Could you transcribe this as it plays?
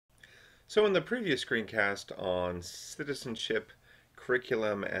So in the previous screencast on citizenship,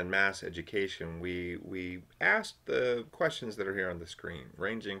 curriculum, and mass education, we asked the questions that are here on the screen,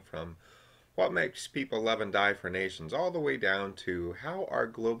 ranging from what makes people love and die for nations, all the way down to how are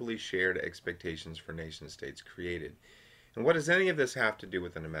globally shared expectations for nation states created, and what does any of this have to do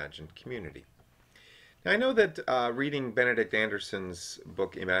with an imagined community? Now, I know that reading Benedict Anderson's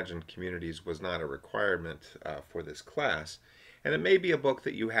book Imagined Communities was not a requirement for this class, and it may be a book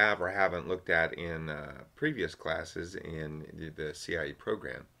that you have or haven't looked at in previous classes in the CIE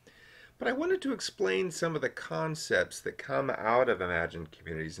program. But I wanted to explain some of the concepts that come out of imagined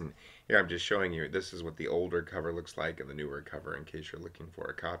communities. And here I'm just showing you, this is what the older cover looks like and the newer cover in case you're looking for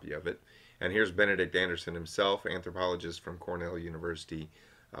a copy of it. And here's Benedict Anderson himself, anthropologist from Cornell University.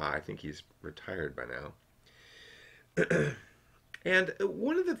 I think he's retired by now. And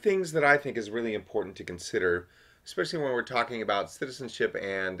one of the things that I think is really important to consider, especially when we're talking about citizenship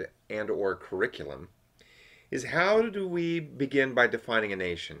and or curriculum, is how do we begin by defining a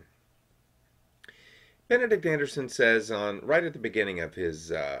nation? Benedict Anderson says right at the beginning of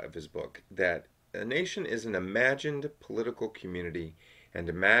his book that a nation is an imagined political community and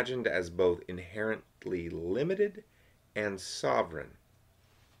imagined as both inherently limited and sovereign.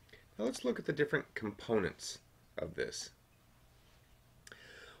 Now let's look at the different components of this.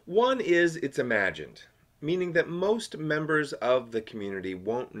 One is it's imagined, meaning that most members of the community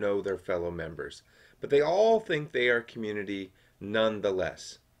won't know their fellow members, but they all think they are community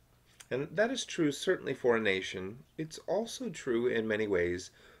nonetheless. And that is true certainly for a nation. It's also true in many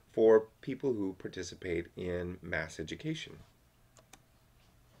ways for people who participate in mass education.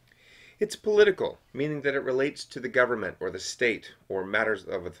 It's political, meaning that it relates to the government or the state or matters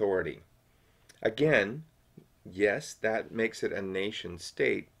of authority. Again, yes, that makes it a nation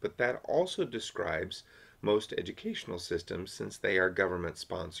state, but that also describes most educational systems since they are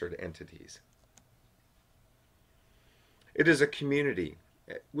government-sponsored entities. It is a community,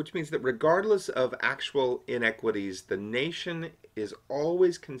 which means that regardless of actual inequities, the nation is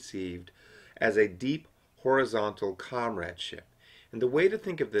always conceived as a deep horizontal comradeship. And the way to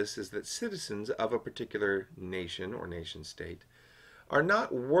think of this is that citizens of a particular nation or nation state are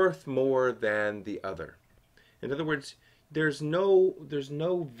not worth more than the other. In other words, there's no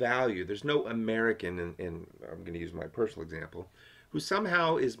value, there's no American, and I'm going to use my personal example, who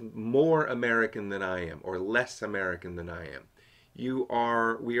somehow is more American than I am or less American than I am.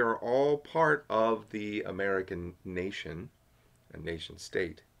 We are all part of the American nation, a nation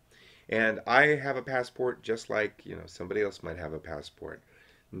state. And I have a passport just like, somebody else might have a passport.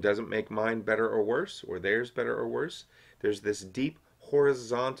 It doesn't make mine better or worse or theirs better or worse. There's this deep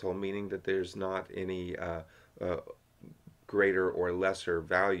horizontal, meaning that there's not any greater or lesser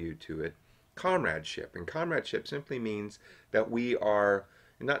value to it, comradeship. And comradeship simply means that we are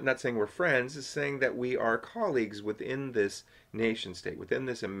not saying we're friends, it's saying that we are colleagues within this nation state, within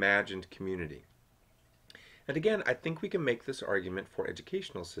this imagined community. And again, I think we can make this argument for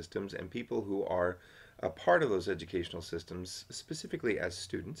educational systems and people who are a part of those educational systems, specifically as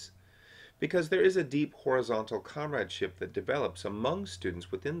students, because there is a deep horizontal comradeship that develops among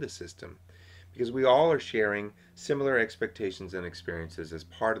students within the system, because we all are sharing similar expectations and experiences as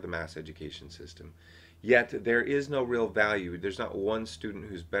part of the mass education system. Yet there is no real value. There's not one student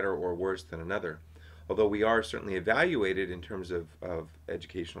who's better or worse than another. Although we are certainly evaluated in terms of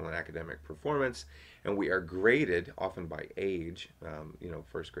educational and academic performance, and we are graded often by age,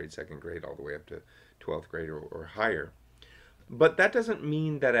 first grade, second grade, all the way up to 12th grade or higher. But that doesn't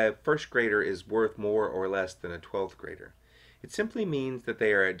mean that a first grader is worth more or less than a 12th grader. It simply means that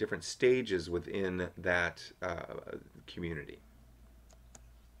they are at different stages within that community.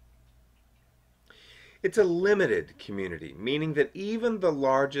 It's a limited community, meaning that even the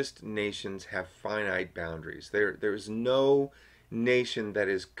largest nations have finite boundaries. There is no nation that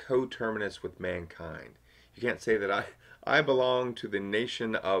is coterminous with mankind. You can't say that I belong to the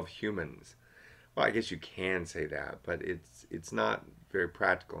nation of humans. Well, I guess you can say that, but it's not very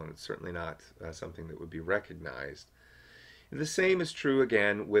practical, and it's certainly not something that would be recognized. The same is true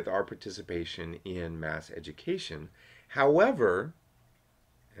again with our participation in mass education. However,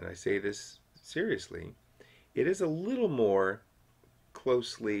 and I say this seriously, it is a little more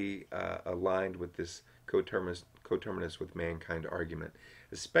closely aligned with this coterminous with mankind argument,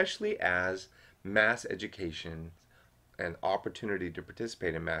 especially as mass education and opportunity to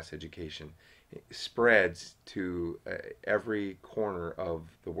participate in mass education spreads to every corner of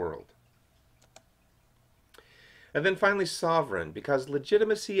the world. And then finally, sovereign, because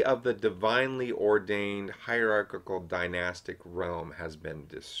legitimacy of the divinely ordained hierarchical dynastic realm has been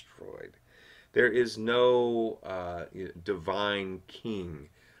destroyed. There is no divine king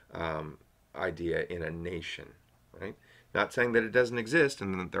idea in a nation, right? Not saying that it doesn't exist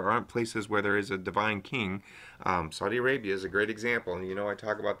and that there aren't places where there is a divine king. Saudi Arabia is a great example, and I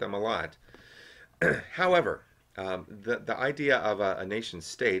talk about them a lot. However, the idea of a nation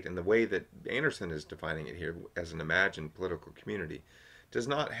state and the way that Anderson is defining it here as an imagined political community does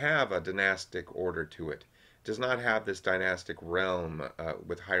not have a dynastic order to it. Does not have this dynastic realm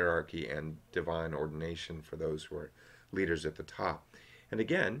with hierarchy and divine ordination for those who are leaders at the top. And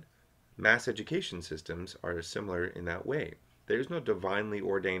again, mass education systems are similar in that way. There's no divinely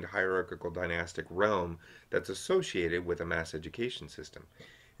ordained hierarchical dynastic realm that's associated with a mass education system.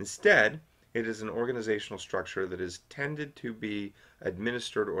 Instead, it is an organizational structure that is tended to be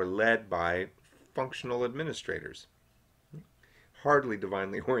administered or led by functional administrators, hardly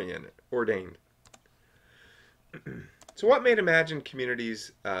divinely ordained. So, what made imagined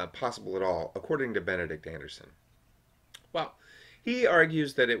communities possible at all, according to Benedict Anderson? Well, he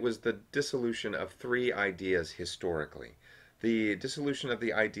argues that it was the dissolution of three ideas historically. The dissolution of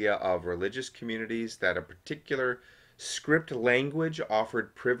the idea of religious communities, that a particular script language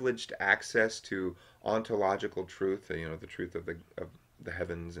offered privileged access to ontological truth, the truth of the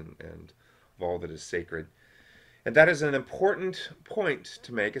heavens and of all that is sacred. And that is an important point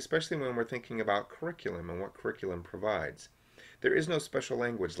to make, especially when we're thinking about curriculum and what curriculum provides. There is no special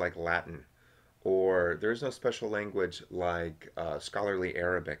language like Latin, or there is no special language like scholarly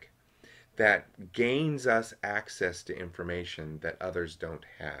Arabic that gains us access to information that others don't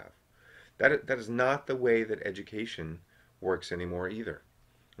have. That is not the way that education works anymore either.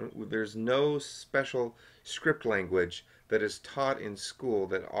 There's no special script language that is taught in school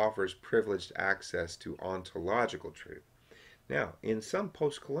that offers privileged access to ontological truth. Now, in some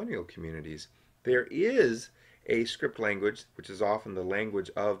post-colonial communities, there is a script language, which is often the language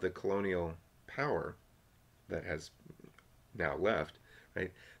of the colonial power that has now left,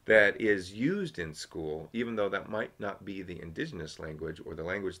 right, that is used in school, even though that might not be the indigenous language or the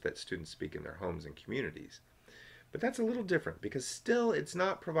language that students speak in their homes and communities. But that's a little different because still it's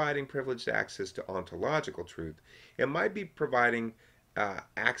not providing privileged access to ontological truth. It might be providing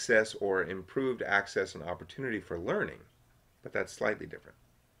access or improved access and opportunity for learning, but that's slightly different.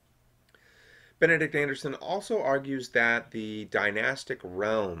 Benedict Anderson also argues that the dynastic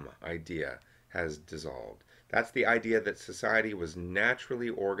realm idea has dissolved. That's the idea that society was naturally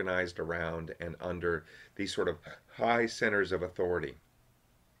organized around and under these sort of high centers of authority,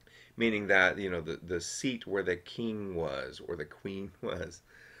 meaning that the seat where the king was or the queen was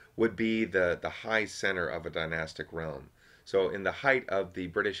would be the high center of a dynastic realm. So in the height of the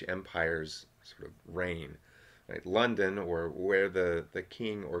British Empire's sort of reign, right, London, or where the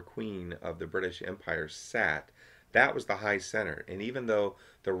king or queen of the British Empire sat, that was the high center. And even though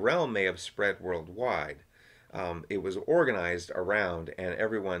the realm may have spread worldwide, it was organized around and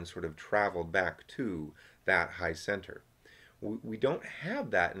everyone sort of traveled back to that high center. We don't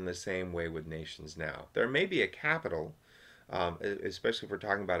have that in the same way with nations now. There may be a capital, especially if we're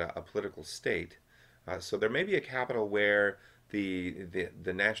talking about a political state. So there may be a capital where the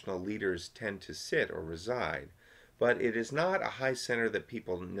national leaders tend to sit or reside, but it is not a high center that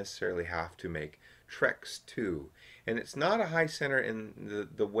people necessarily have to make treks to. And it's not a high center in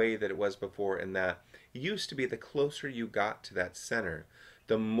the way that it was before, in that it used to be the closer you got to that center,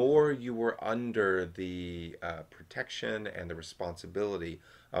 the more you were under the protection and the responsibility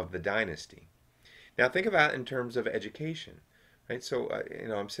of the dynasty. Now think about it in terms of education, right? So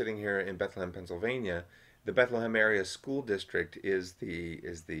I'm sitting here in Bethlehem, Pennsylvania. The Bethlehem area school district is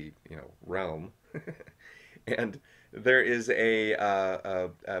the realm, and there is a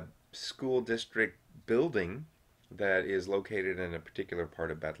school district building that is located in a particular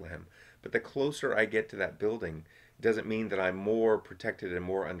part of Bethlehem. But the closer I get to that building, doesn't mean that I'm more protected and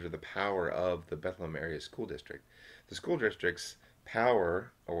more under the power of the Bethlehem area school district. The school district's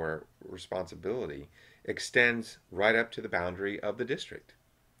power or responsibility extends right up to the boundary of the district.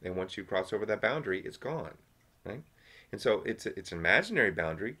 And once you cross over that boundary, it's gone, right? And so it's an imaginary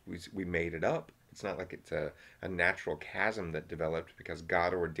boundary. We made it up. It's not like it's a natural chasm that developed because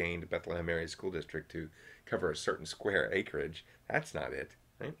God ordained Bethlehem area school district to cover a certain square acreage. That's not it,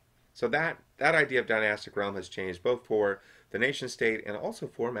 right? So that idea of dynastic realm has changed both for the nation state and also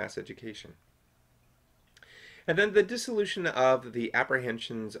for mass education. And then the dissolution of the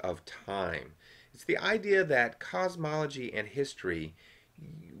apprehensions of time. It's the idea that cosmology and history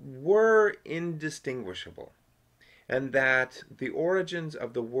were indistinguishable, and that the origins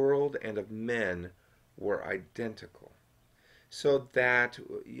of the world and of men were identical. So that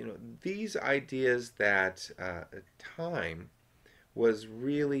these ideas that time was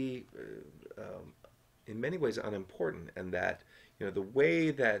really in many ways unimportant, and that the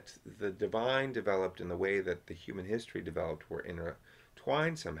way that the divine developed and the way that the human history developed were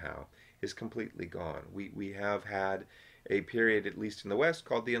intertwined somehow is completely gone. We have had a period, at least in the West,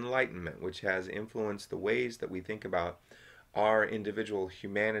 called the Enlightenment, which has influenced the ways that we think about our individual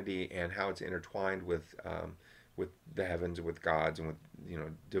humanity and how it's intertwined with the heavens, with gods, and with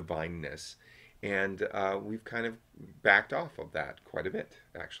divineness. And we've kind of backed off of that quite a bit,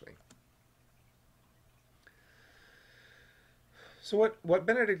 actually. So what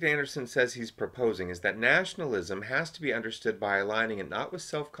Benedict Anderson says he's proposing is that nationalism has to be understood by aligning it not with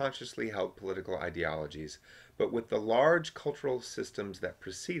self-consciously held political ideologies, but with the large cultural systems that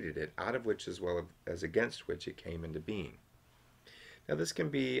preceded it, out of which as well as against which it came into being. Now this can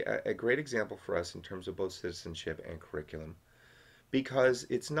be a great example for us in terms of both citizenship and curriculum, because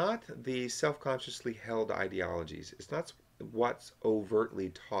it's not the self-consciously held ideologies, it's not what's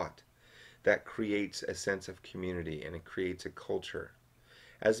overtly taught that creates a sense of community and it creates a culture,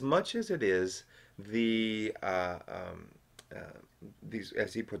 as much as it is these, as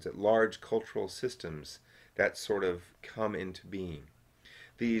he puts it, large cultural systems that sort of come into being.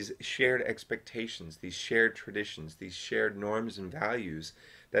 These shared expectations, these shared traditions, these shared norms and values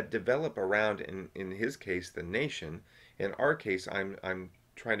that develop around, in his case, the nation. In our case, I'm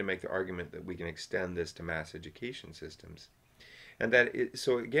trying to make the argument that we can extend this to mass education systems. And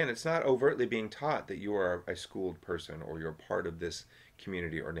so again, it's not overtly being taught that you are a schooled person or you're part of this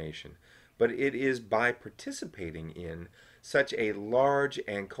community or nation, but it is by participating in such a large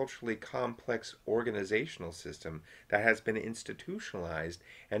and culturally complex organizational system that has been institutionalized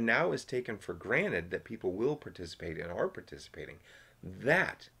and now is taken for granted that people will participate and are participating.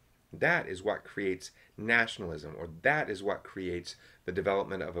 That is what creates nationalism, or that is what creates the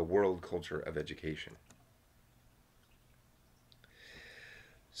development of a world culture of education.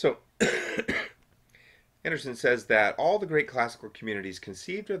 So, Anderson says that all the great classical communities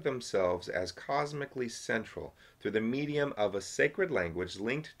conceived of themselves as cosmically central through the medium of a sacred language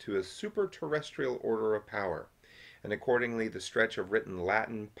linked to a super-terrestrial order of power, and accordingly the stretch of written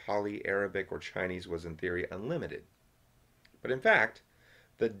Latin, Pali, Arabic, or Chinese was in theory unlimited. But in fact,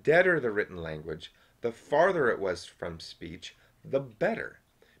 the deader the written language, the farther it was from speech, the better,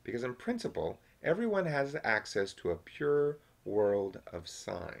 because in principle, everyone has access to a pure world of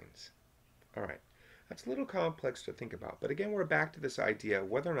signs. All right, that's a little complex to think about, but again, we're back to this idea of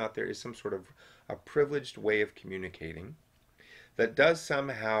whether or not there is some sort of a privileged way of communicating that does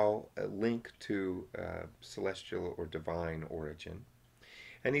somehow link to celestial or divine origin.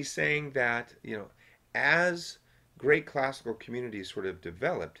 And he's saying that, as great classical communities sort of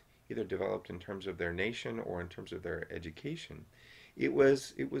developed, either developed in terms of their nation or in terms of their education, it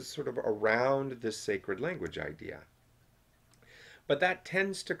was sort of around this sacred language idea. But that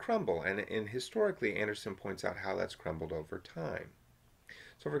tends to crumble, and historically Anderson points out how that's crumbled over time.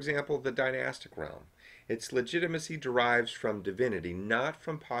 So for example, the dynastic realm. Its legitimacy derives from divinity, not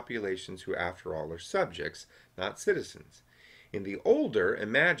from populations who after all are subjects, not citizens. In the older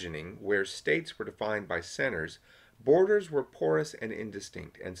imagining, where states were defined by centers, borders were porous and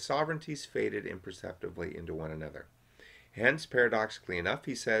indistinct, and sovereignties faded imperceptibly into one another. Hence, paradoxically enough,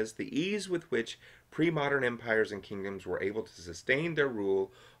 he says, the ease with which pre-modern empires and kingdoms were able to sustain their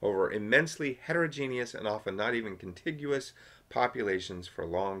rule over immensely heterogeneous and often not even contiguous populations for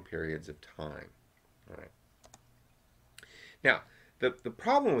long periods of time. All right. Now, the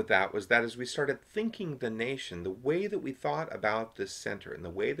problem with that was that as we started thinking the nation, the way that we thought about this center and the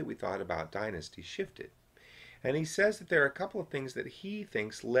way that we thought about dynasty shifted. And he says that there are a couple of things that he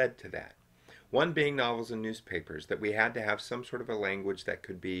thinks led to that. One being novels and newspapers, that we had to have some sort of a language that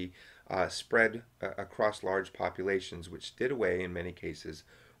could be spread across large populations, which did away in many cases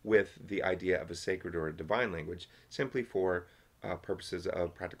with the idea of a sacred or a divine language, simply for purposes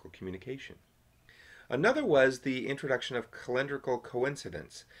of practical communication. Another was the introduction of calendrical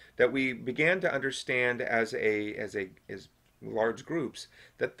coincidence, that we began to understand as large groups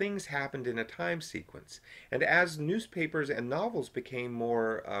that things happened in a time sequence. And as newspapers and novels became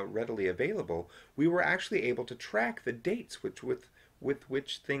more readily available, we were actually able to track the dates with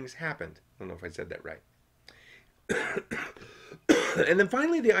which things happened. I don't know if I said that right. And then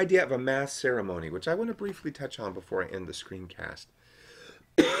finally, the idea of a mass ceremony, which I want to briefly touch on before I end the screencast.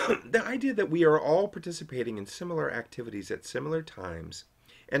 The idea that we are all participating in similar activities at similar times,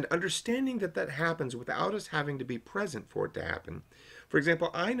 and understanding that that happens without us having to be present for it to happen. For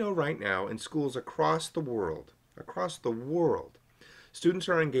example, I know right now in schools across the world, students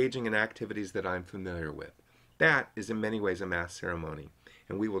are engaging in activities that I'm familiar with. That is in many ways a mass ceremony,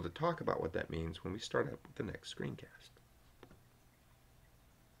 and we will talk about what that means when we start up with the next screencast.